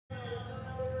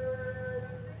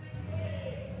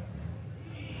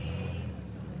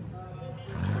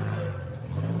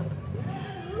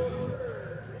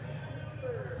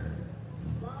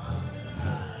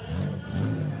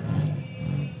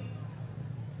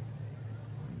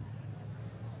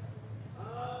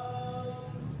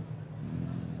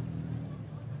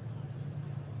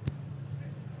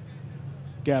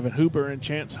Gavin Hooper and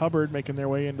Chance Hubbard making their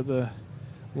way into the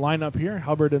lineup here.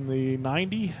 Hubbard in the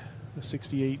 90, the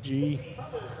 68G,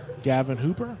 Gavin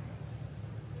Hooper.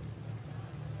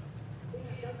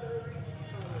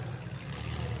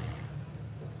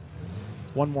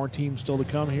 One more team still to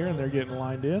come here, and they're getting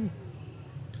lined in.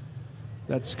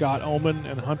 That's Scott Oman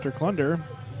and Hunter Klunder.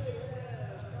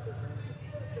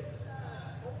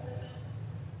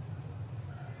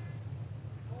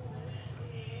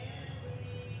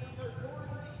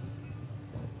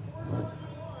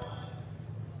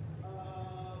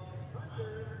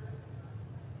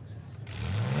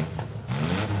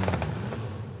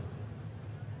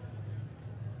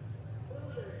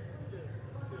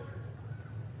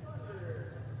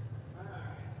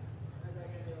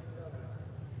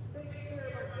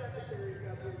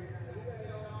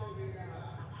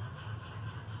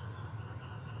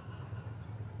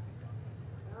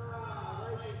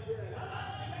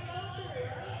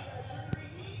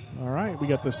 We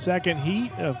got the second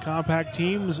heat of compact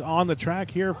teams on the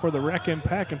track here for the Rec and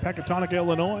Peck in Pecatonica,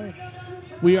 Illinois.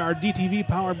 We are DTV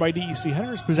powered by DEC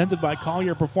Headers, presented by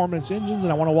Collier Performance Engines,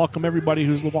 and I want to welcome everybody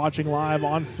who's watching live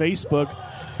on Facebook.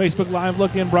 Facebook Live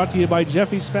Look-In brought to you by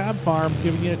Jeffy's Fab Farm,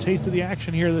 giving you a taste of the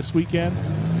action here this weekend.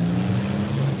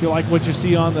 If you like what you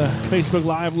see on the Facebook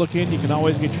Live Look-In, you can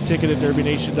always get your ticket at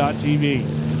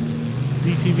DerbyNation.tv.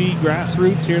 DTV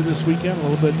Grassroots here this weekend, a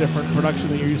little bit different production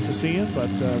than you're used to seeing, but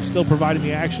still providing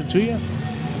the action to you.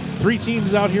 3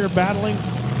 teams out here battling,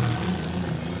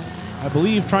 I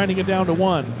believe trying to get down to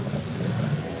 1.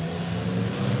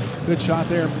 Good shot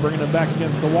there, bringing it back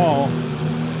against the wall.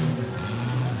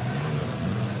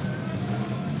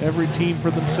 Every team for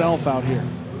themselves out here.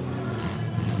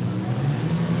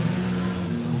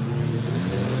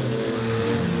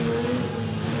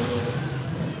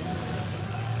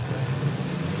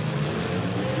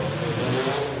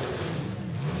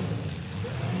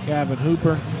 Gavin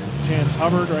Hooper, Chance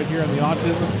Hubbard right here in the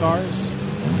autism cars.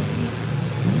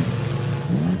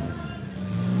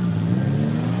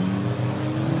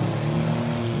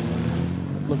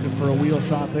 Looking for a wheel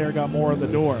shot there, got more of the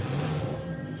door.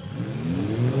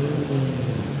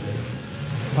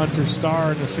 Hunter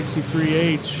Starr in the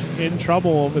 63H in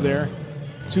trouble over there.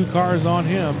 2 cars on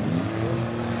him.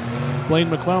 Blaine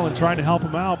McClellan trying to help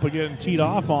him out, but getting teed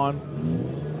off on.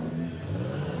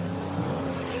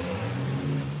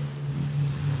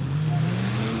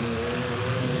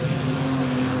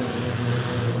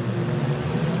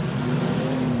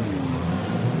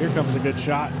 Here comes a good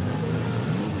shot.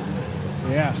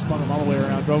 Yeah, spun him all the way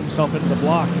around, drove himself into the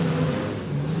block.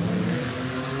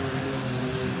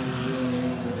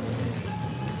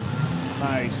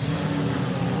 Nice.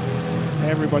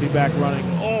 Everybody back running.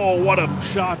 Oh, what a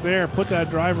shot there. Put that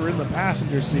driver in the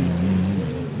passenger seat.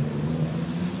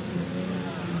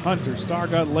 Hunter Starr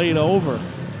got laid over.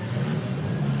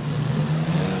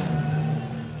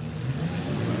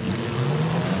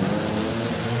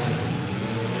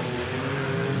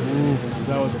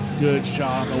 That was a good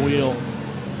shot on the wheel.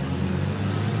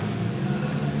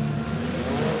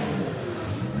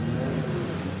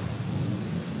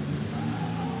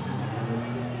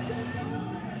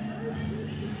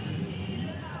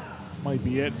 Might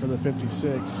be it for the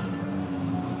 56.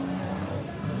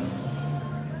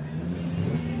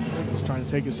 He's trying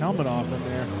to take his helmet off in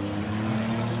there.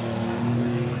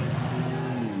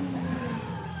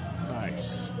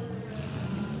 Nice.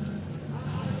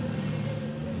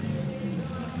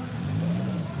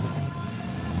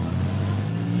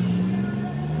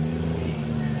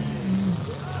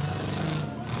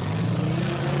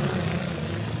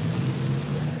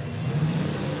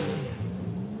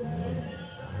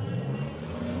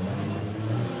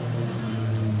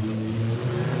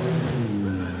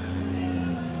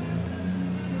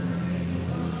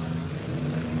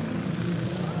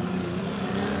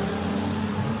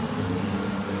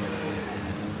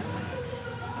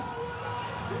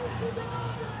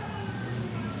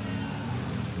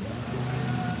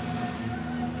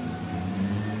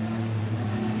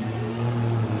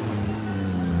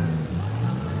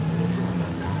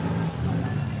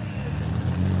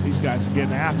 These guys are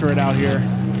getting after it out here.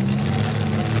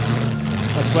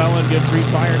 McClellan gets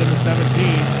refired in the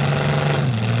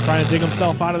 17. Trying to dig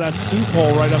himself out of that soup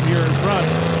hole right up here in front.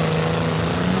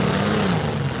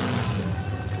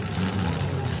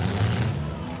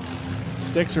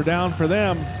 Sticks are down for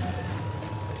them.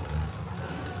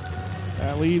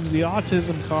 That leaves the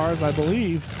autism cars, I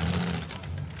believe.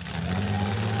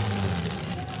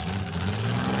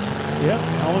 Yep,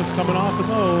 helmets coming off of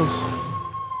those.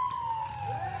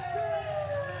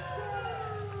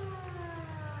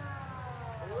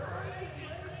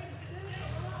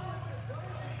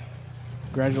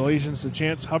 Congratulations to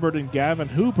Chance Hubbard and Gavin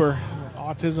Hooper,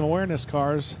 autism awareness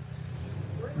cars.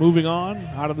 Moving on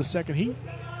out of the second heat.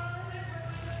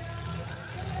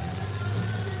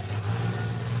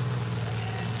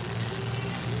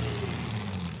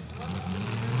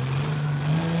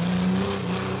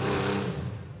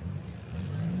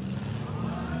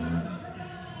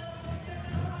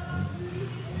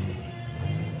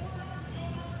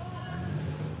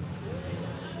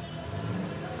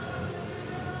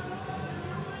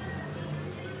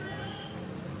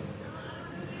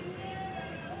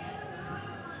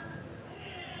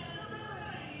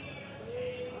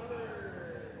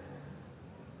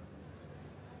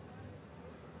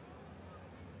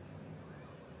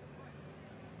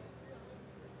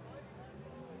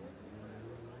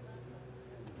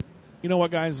 You know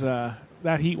what, guys?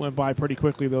 That heat went by pretty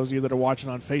quickly. Those of you that are watching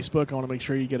on Facebook, I want to make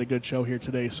sure you get a good show here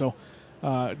today. So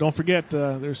don't forget,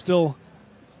 there's still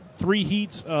 3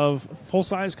 heats of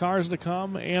full-size cars to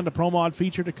come and a Pro Mod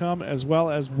feature to come, as well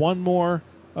as one more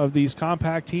of these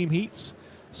compact team heats.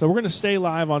 So we're going to stay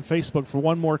live on Facebook for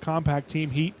one more compact team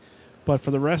heat. But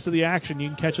for the rest of the action, you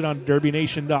can catch it on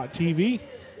DerbyNation.tv.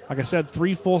 Like I said,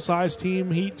 3 full-size team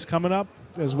heats coming up,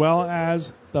 as well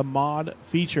as the mod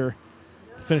feature.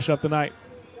 Finish up the night.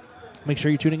 Make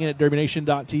sure you're tuning in at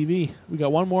DerbyNation.tv. We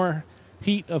got one more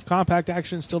heat of compact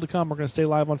action still to come. We're going to stay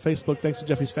live on Facebook. Thanks to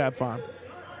Jeffy's Fab Farm.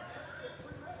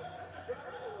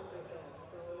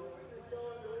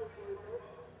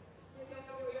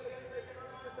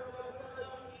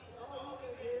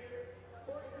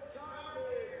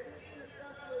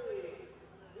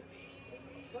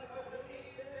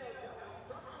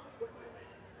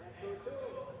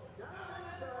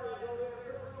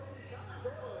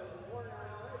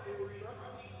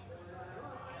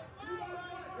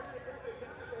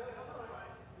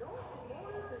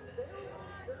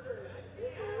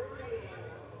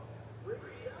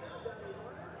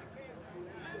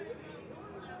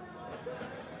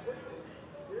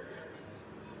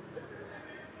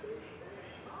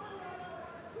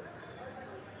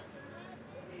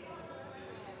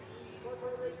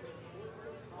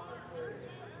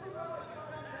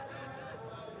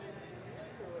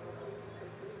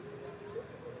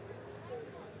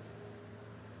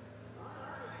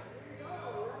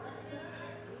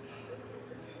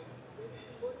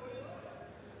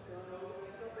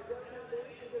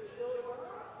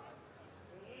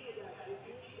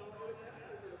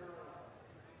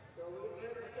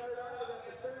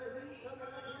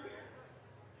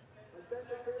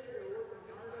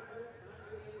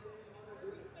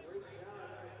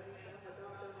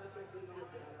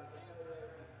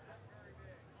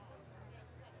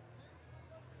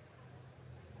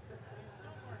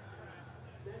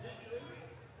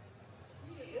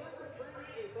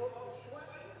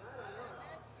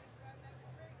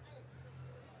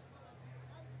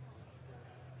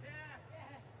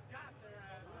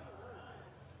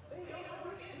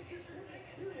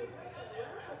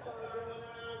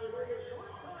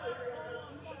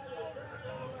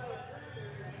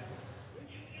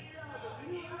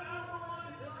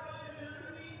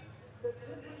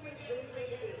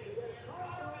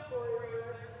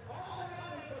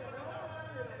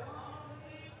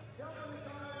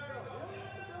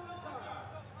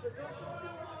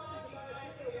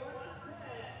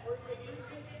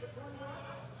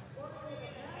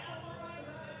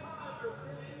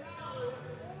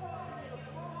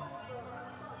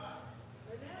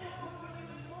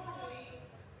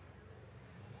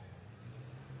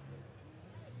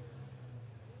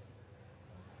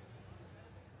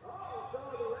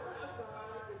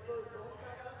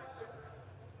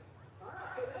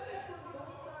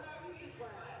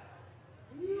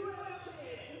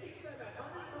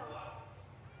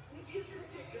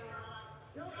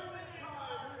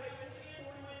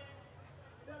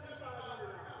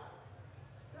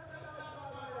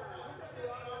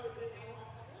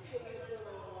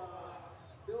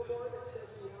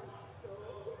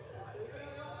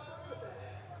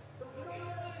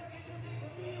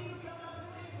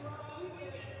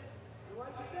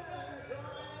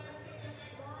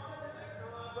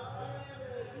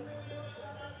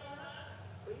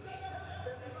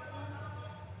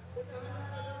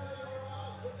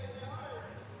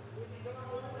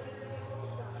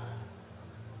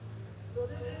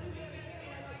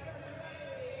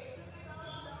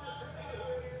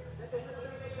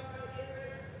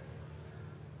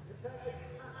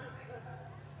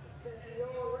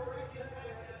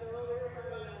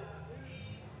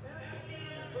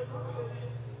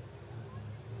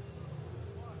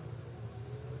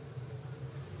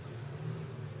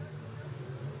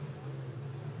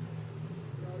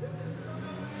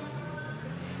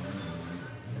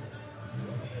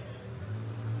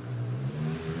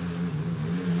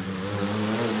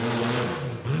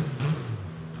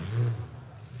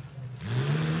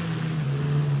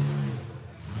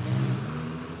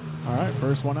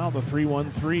 first one out, the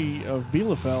 313 of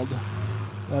Bielefeld.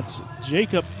 That's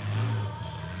Jacob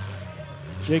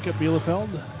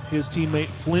Bielefeld, his teammate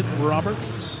Flint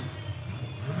Roberts.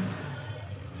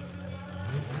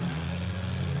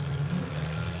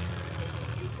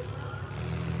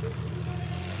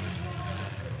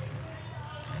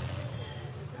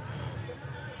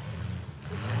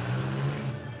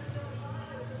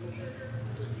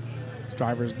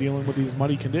 Drivers dealing with these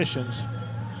muddy conditions.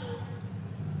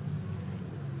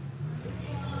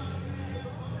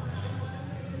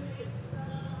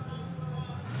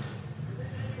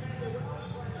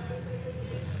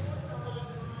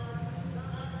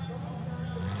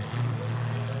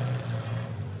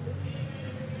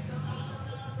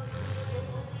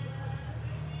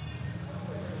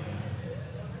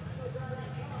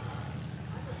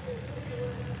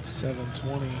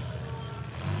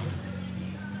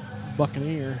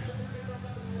 Buccaneer.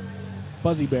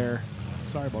 Buzzy Bear.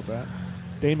 Sorry about that.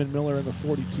 Damon Miller in the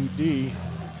 42D,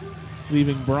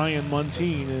 leaving Brian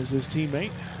Muntean as his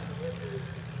teammate.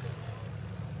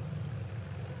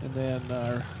 And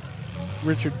then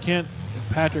Richard Kent and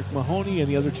Patrick Mahoney in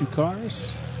the other two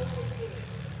cars.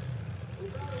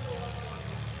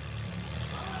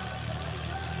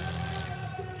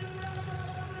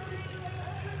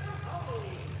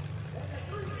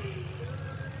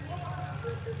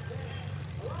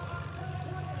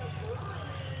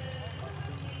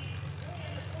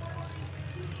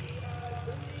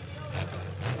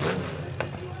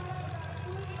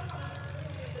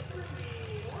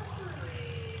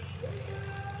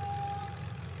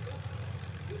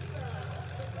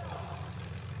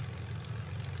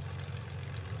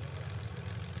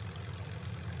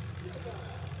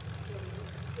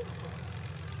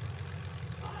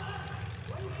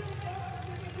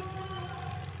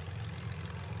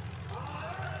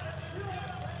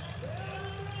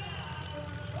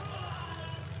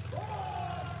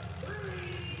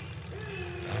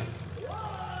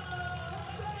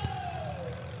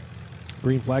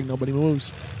 Green flag, nobody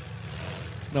moves.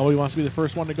 Nobody wants to be the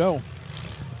first one to go.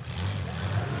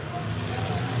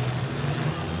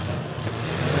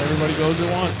 Everybody goes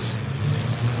at once.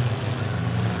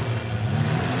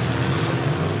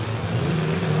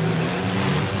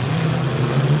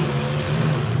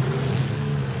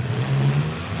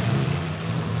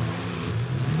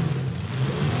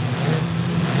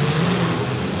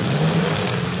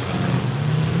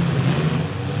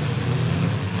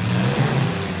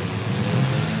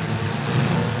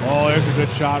 There's a good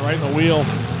shot right in the wheel.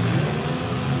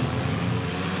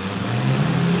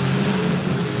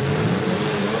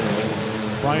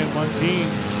 Brian Muntean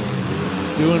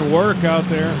doing work out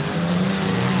there.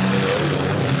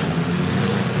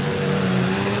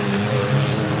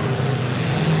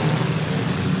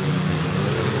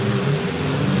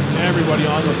 Everybody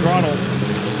on the throttle.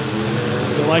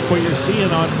 If you like what you're seeing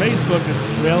on Facebook, it's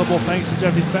available thanks to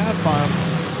Jeffy's Fab Farm.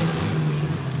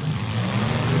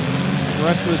 The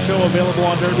rest of the show available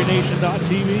on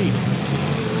DerbyNation.tv.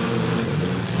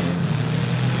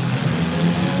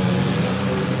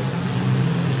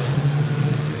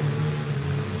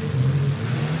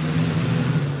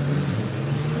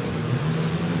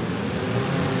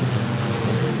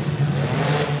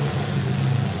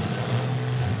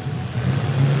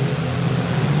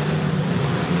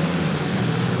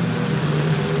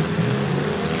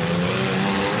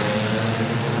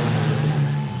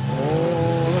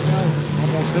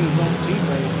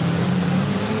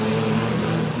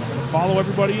 Follow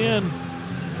everybody in.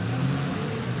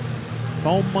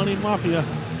 Foam Money Mafia.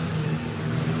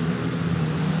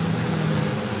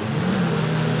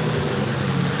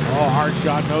 Oh, hard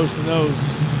shot, nose to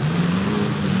nose.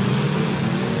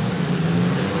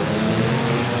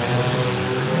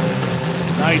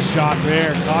 Nice shot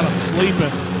there. Caught him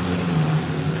sleeping.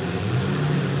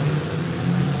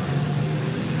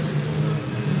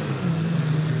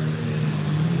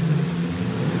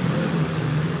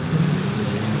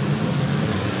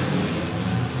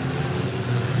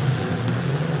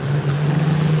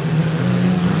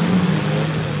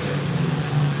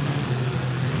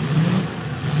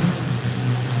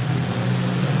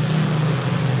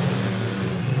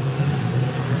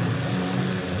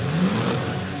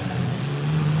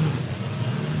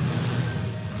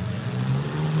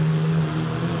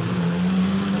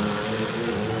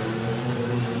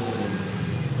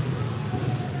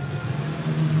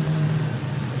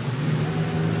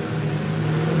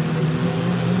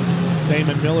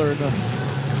 Damon Miller in the, I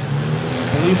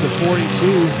believe, the 42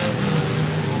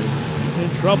 in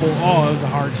trouble. Oh, that was a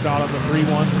hard shot on the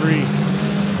 313.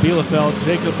 Bielefeld,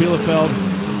 Jacob Bielefeld,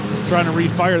 trying to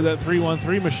refire that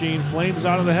 313 machine. Flames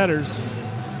out of the headers.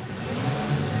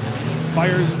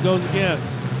 Fires and goes again.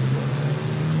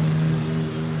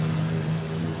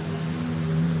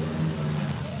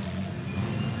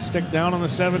 Stick down on the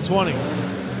 720.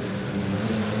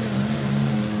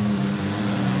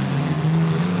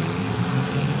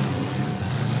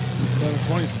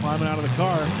 720's climbing out of the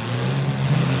car.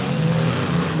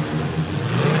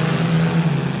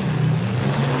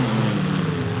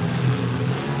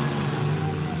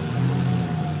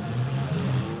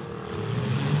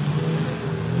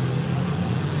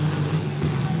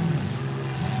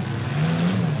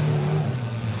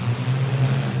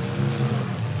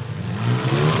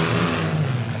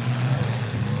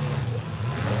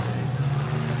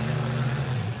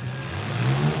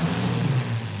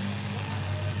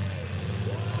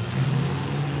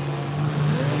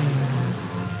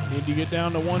 Need to get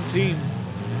down to one team.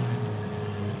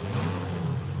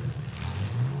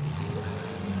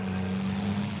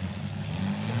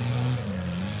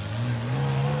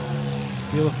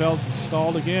 Bielefeld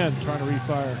stalled again, trying to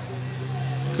refire.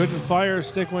 Couldn't fire,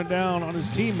 stick went down on his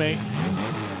teammate.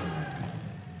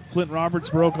 Flint Roberts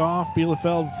broke off.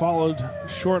 Bielefeld followed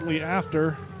shortly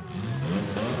after.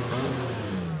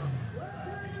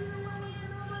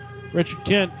 Richard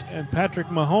Kent and Patrick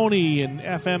Mahoney and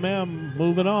FMM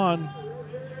moving on.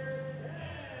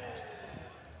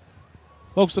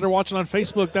 Folks that are watching on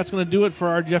Facebook, that's going to do it for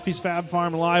our Jeffy's Fab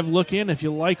Farm Live look-in. If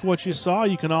you like what you saw,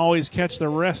 you can always catch the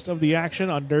rest of the action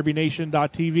on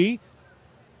DerbyNation.tv.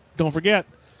 Don't forget,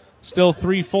 still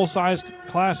three full-size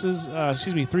heats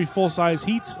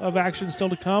of action still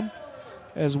to come,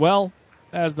 as well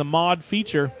as the mod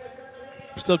feature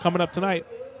still coming up tonight.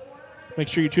 Make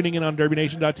sure you're tuning in on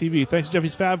DerbyNation.tv. Thanks to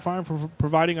Jeffy's Fab Farm for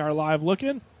providing our live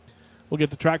look-in. We'll get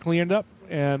the track cleaned up,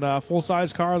 and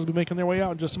full-size cars will be making their way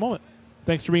out in just a moment.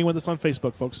 Thanks for being with us on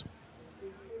Facebook, folks.